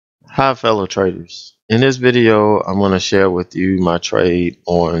Hi, fellow traders. In this video, I'm going to share with you my trade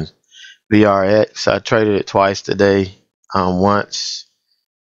on VRX. I traded it twice today. Once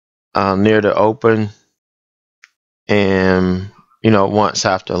near the open, and once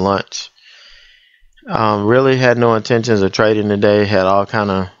after lunch. Really had no intentions of trading today. Had all kind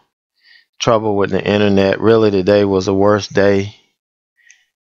of trouble with the internet. Really, today was the worst day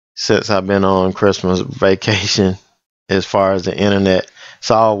since I've been on Christmas vacation as far as the internet. It's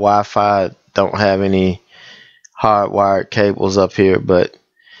all Wi-Fi. Don't have any hardwired cables up here, but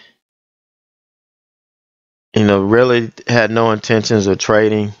really had no intentions of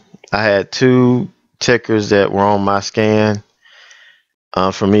trading. I had two tickers that were on my scan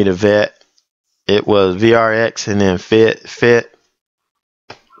for me to vet. It was VRX and then FIT.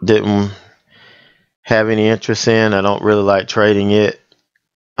 Didn't have any interest in. I don't really like trading it.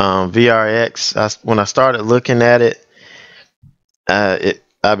 VRX, when I started looking at it,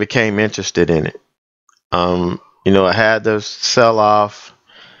 I became interested in it. I had to sell off,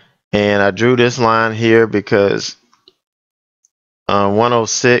 and I drew this line here because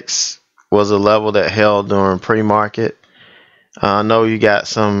 106 was a level that held during pre-market. I know you got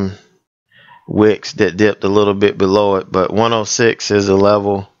some wicks that dipped a little bit below it, but 106 is a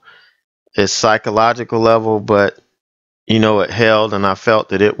level. It's psychological level, but it held, and I felt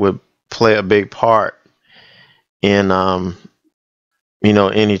that it would play a big part in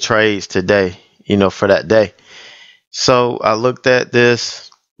any trades today, for that day. So I looked at this,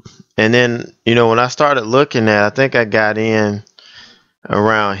 and then when I started looking at, I think I got in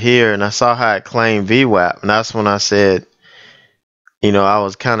around here, and I saw how it claimed VWAP, and that's when I said, I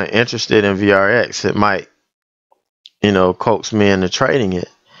was kind of interested in VRX. It might coax me into trading it.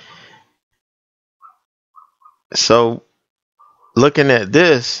 So looking at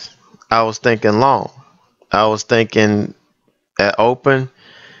this, I was thinking long. I was thinking at open,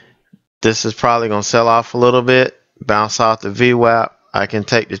 this is probably going to sell off a little bit, bounce off the VWAP. I can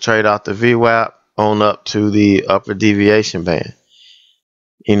take the trade off the VWAP on up to the upper deviation band.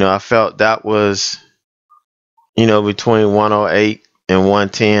 I felt that was, between 108 and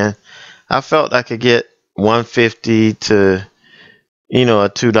 110. I felt I could get 150 to, a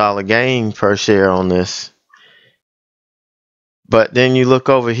 $2 gain per share on this. But then you look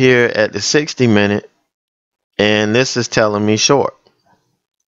over here at the 60-minute, and this is telling me short.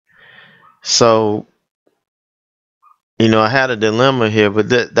 So, I had a dilemma here, but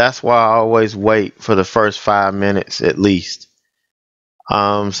that's why I always wait for the first 5 minutes at least.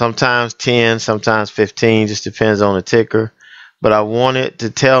 Sometimes 10, sometimes 15, just depends on the ticker. But I want it to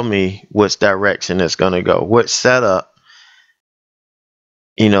tell me which direction it's going to go, which setup,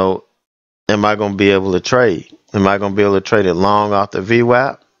 am I going to be able to trade? Am I going to be able to trade it long off the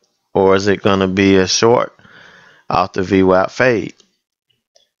VWAP, or is it going to be a short off the VWAP fade?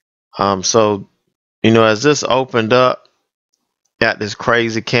 So, as this opened up, got this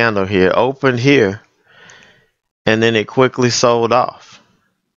crazy candle here, opened here, and then it quickly sold off.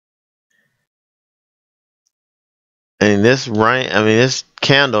 And this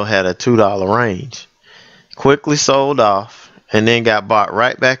candle had a $2 range. Quickly sold off, and then got bought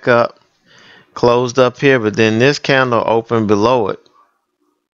right back up, closed up here, but then this candle opened below it.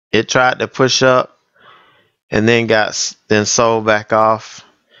 It tried to push up, and then sold back off.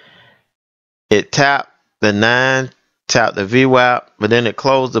 It tapped the 9, tapped the VWAP, but then it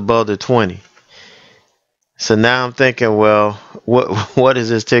closed above the 20. So now I'm thinking, well, what is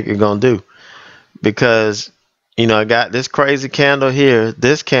this ticker gonna do? Because I got this crazy candle here.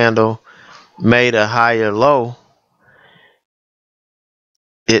 This candle made a higher low.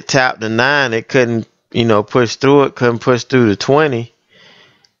 It tapped the 9. It couldn't, push through it. Couldn't push through the 20.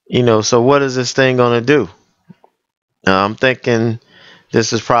 So what is this thing gonna do? I'm thinking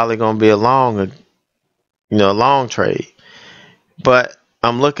this is probably gonna be a long trade. But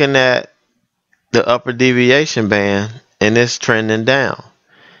I'm looking at the upper deviation band, and it's trending down.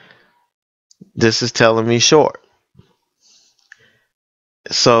 This is telling me short.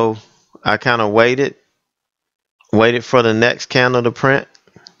 So I kind of waited for the next candle to print,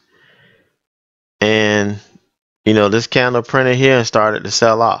 and this candle printed here and started to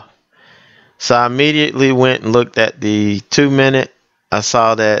sell off. So I immediately went and looked at the 2-minute. I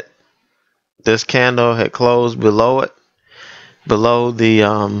saw that this candle had closed below it, below the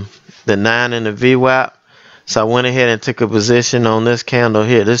 9 in the VWAP. So I went ahead and took a position on this candle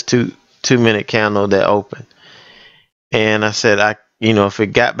here, this two-minute candle that opened. And I said, if it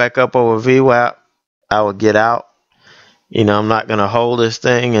got back up over VWAP, I would get out. I'm not going to hold this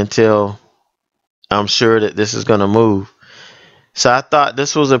thing until I'm sure that this is going to move. So I thought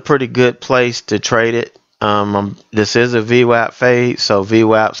this was a pretty good place to trade it. This is a VWAP fade, so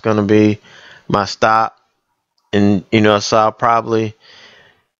VWAP's going to be my stop. And, so I'll probably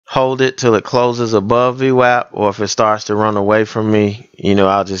hold it till it closes above VWAP, or if it starts to run away from me,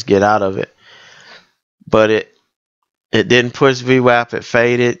 I'll just get out of it. But it didn't push VWAP, it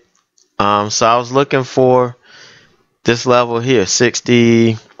faded. So I was looking for this level here,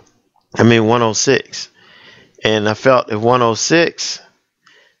 106. And I felt if 106,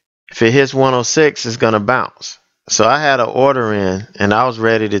 if it hits 106, it's going to bounce. So I had an order in, and I was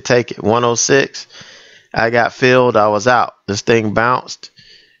ready to take it. 106, I got filled, I was out. This thing bounced,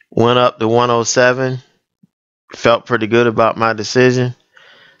 went up to 107, felt pretty good about my decision.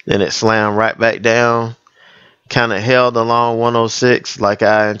 Then it slammed right back down, kind of held along 106 like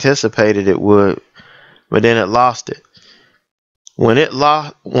I anticipated it would, but then it lost it. When it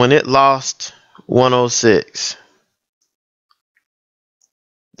lost 106,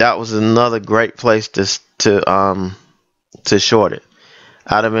 that was another great place to short it.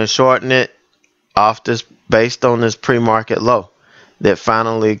 I'd have been shorting it off this based on this pre-market low that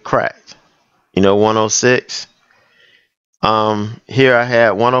finally cracked. 106. Here I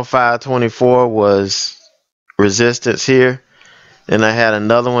had 105.24 was resistance here. Then I had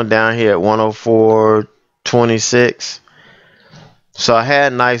another one down here at 104.26. So I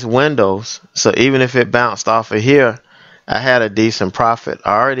had nice windows. So even if it bounced off of here, I had a decent profit.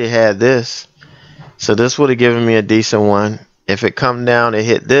 I already had this. So this would have given me a decent one. If it come down and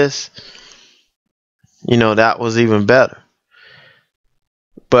hit this, that was even better.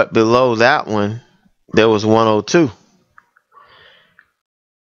 But below that one, there was 102.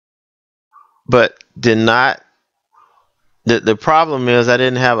 But did not. The problem is I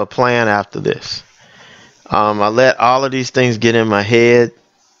didn't have a plan after this. I let all of these things get in my head.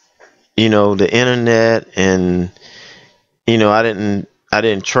 The internet, and I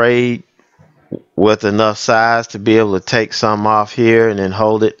didn't trade with enough size to be able to take some off here and then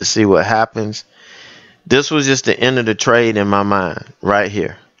hold it to see what happens. This was just the end of the trade in my mind right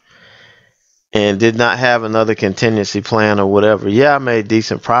here, and did not have another contingency plan or whatever. Yeah, I made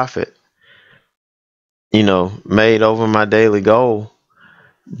decent profit, made over my daily goal,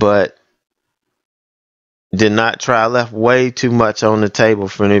 but did not try. I left way too much on the table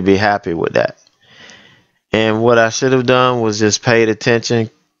for me to be happy with that. And what I should have done was just paid attention,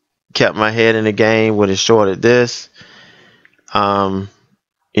 kept my head in the game, would have shorted this.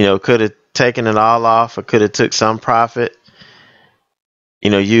 Could have taken it all off, or could have took some profit.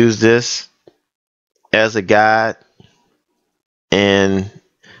 Used this as a guide and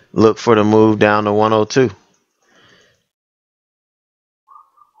look for the move down to 102.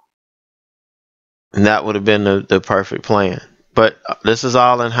 And that would have been the perfect plan. But this is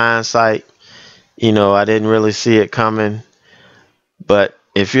all in hindsight. I didn't really see it coming. But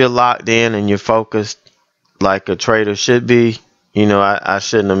if you're locked in and you're focused like a trader should be, I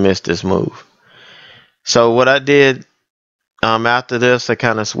shouldn't have missed this move. So what I did after this, I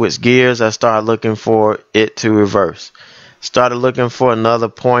kind of switched gears. I started looking for it to reverse. Started looking for another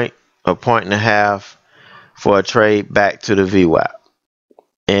point, a point and a half for a trade back to the VWAP.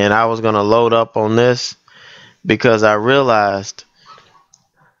 And I was going to load up on this because I realized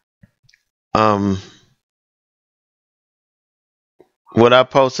what I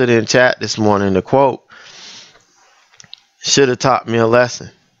posted in chat this morning, the quote, should have taught me a lesson,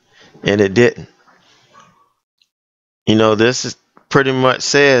 and it didn't. This is pretty much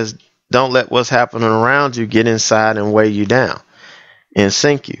says, don't let what's happening around you get inside and weigh you down and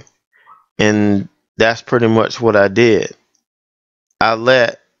sink you. And that's pretty much what I did. I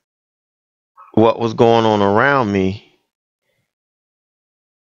let what was going on around me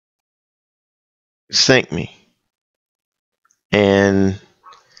sink me, and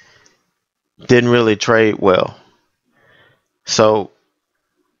didn't really trade well. So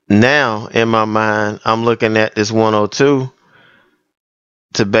now in my mind, I'm looking at this 102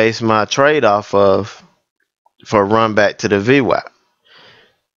 to base my trade off of for a run back to the VWAP.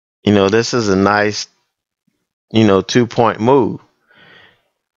 This is a nice, 2-point move.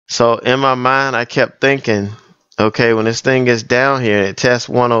 So in my mind, I kept thinking, okay, when this thing gets down here and it tests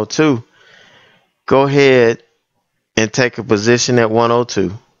 102, go ahead and take a position at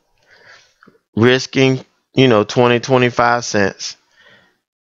 102, risking, 20-25 cents,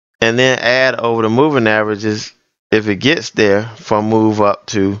 and then add over the moving averages if it gets there for a move up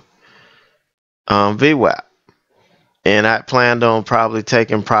to VWAP. And I planned on probably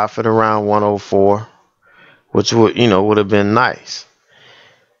taking profit around 104, which would have been nice.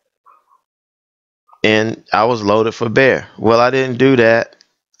 And I was loaded for bear. Well, I didn't do that.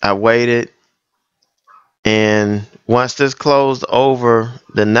 I waited, and once this closed over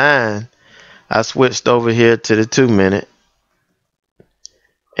the 9, I switched over here to the 2 minute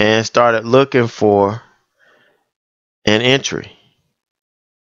and started looking for an entry.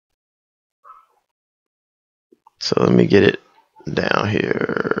 So let me get it down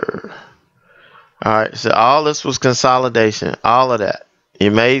here. All right, so all this was consolidation, all of that. You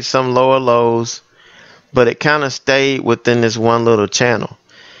made some lower lows, but it kind of stayed within this one little channel.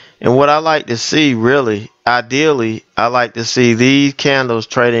 And what I like to see, really, ideally, I like to see these candles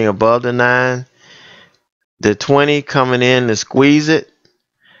trading above the 9, the 20 coming in to squeeze it,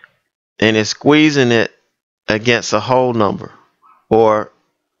 and it's squeezing it against a whole number or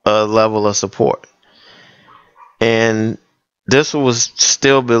a level of support. And this was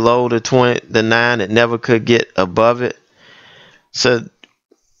still below the 9. It never could get above it. So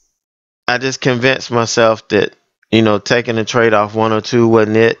I just convinced myself that, taking a trade off 102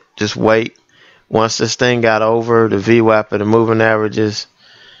 wasn't it. Just wait. Once this thing got over the VWAP of the moving averages,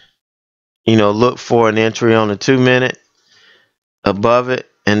 look for an entry on the 2 minute above it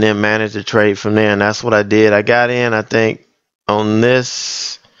and then manage the trade from there. And that's what I did. I got in, I think, on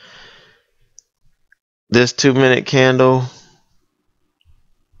this 2 minute candle.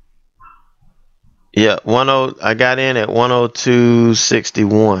 Yeah, I got in at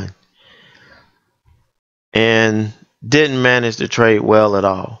 102.61 and didn't manage the trade well at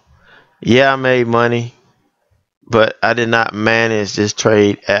all. Yeah, I made money, but I did not manage this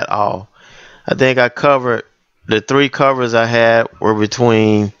trade at all. I think I covered the 3 covers I had were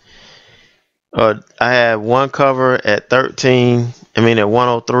between, I had one cover at at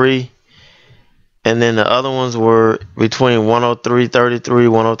 103, and then the other ones were between 103.33,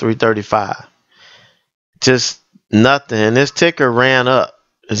 103.35. Just nothing. And this ticker ran up.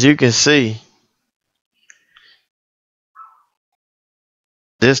 As you can see,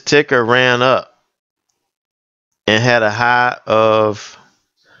 this ticker ran up and had a high of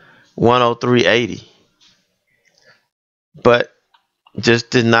 103.80. But just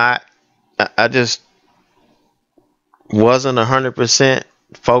did not, I just wasn't 100%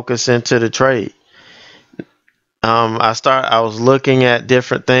 focused into the trade. I was looking at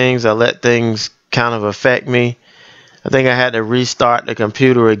different things. I let things kind of affect me. I think I had to restart the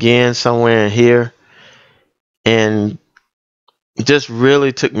computer again somewhere in here, and it just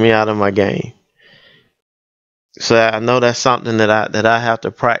really took me out of my game. So I know that's something that I have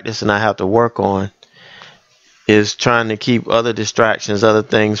to practice and I have to work on, is trying to keep other distractions, other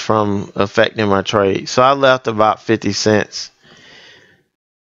things from affecting my trade. So I left about 50 cents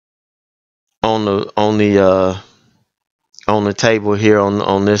on the table here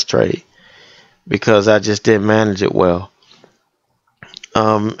on this trade, because I just didn't manage it well.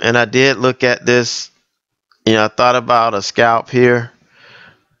 And I did look at this. I thought about a scalp here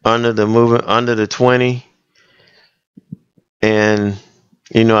under the 20, and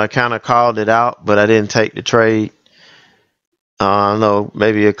I kind of called it out, but I didn't take the trade. I know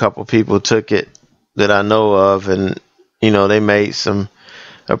maybe a couple people took it that I know of, and they made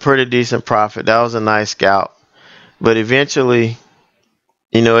a pretty decent profit. That was a nice scalp, but eventually,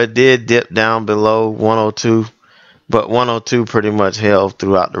 it did dip down below 102, but 102 pretty much held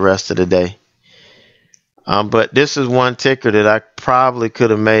throughout the rest of the day. But this is one ticker that I probably could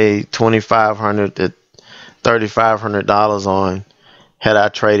have made $2,500 to $3,500 on had I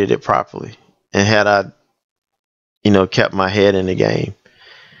traded it properly and had I, kept my head in the game.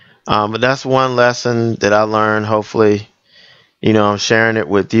 But that's one lesson that I learned. Hopefully, I'm sharing it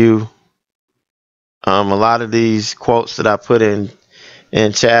with you. A lot of these quotes that I put in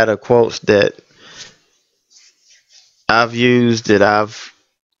chat are quotes that I've used, that I've,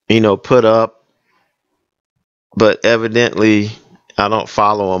 put up, but evidently I don't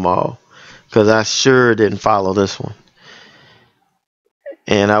follow them all, because I sure didn't follow this one.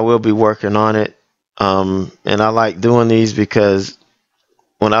 And I will be working on it. And I like doing these because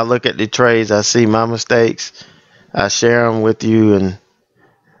when I look at the trades, I see my mistakes. I share them with you, and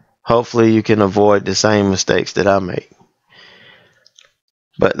hopefully you can avoid the same mistakes that I make.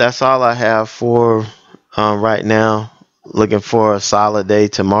 But that's all I have for right now. Looking for a solid day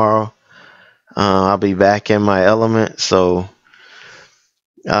tomorrow. I'll be back in my element, so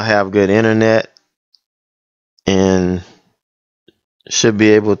I'll have good internet and should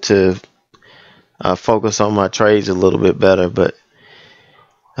be able to focus on my trades a little bit better. But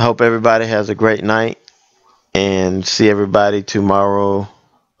I hope everybody has a great night, and see everybody tomorrow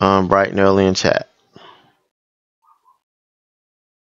bright and early in chat.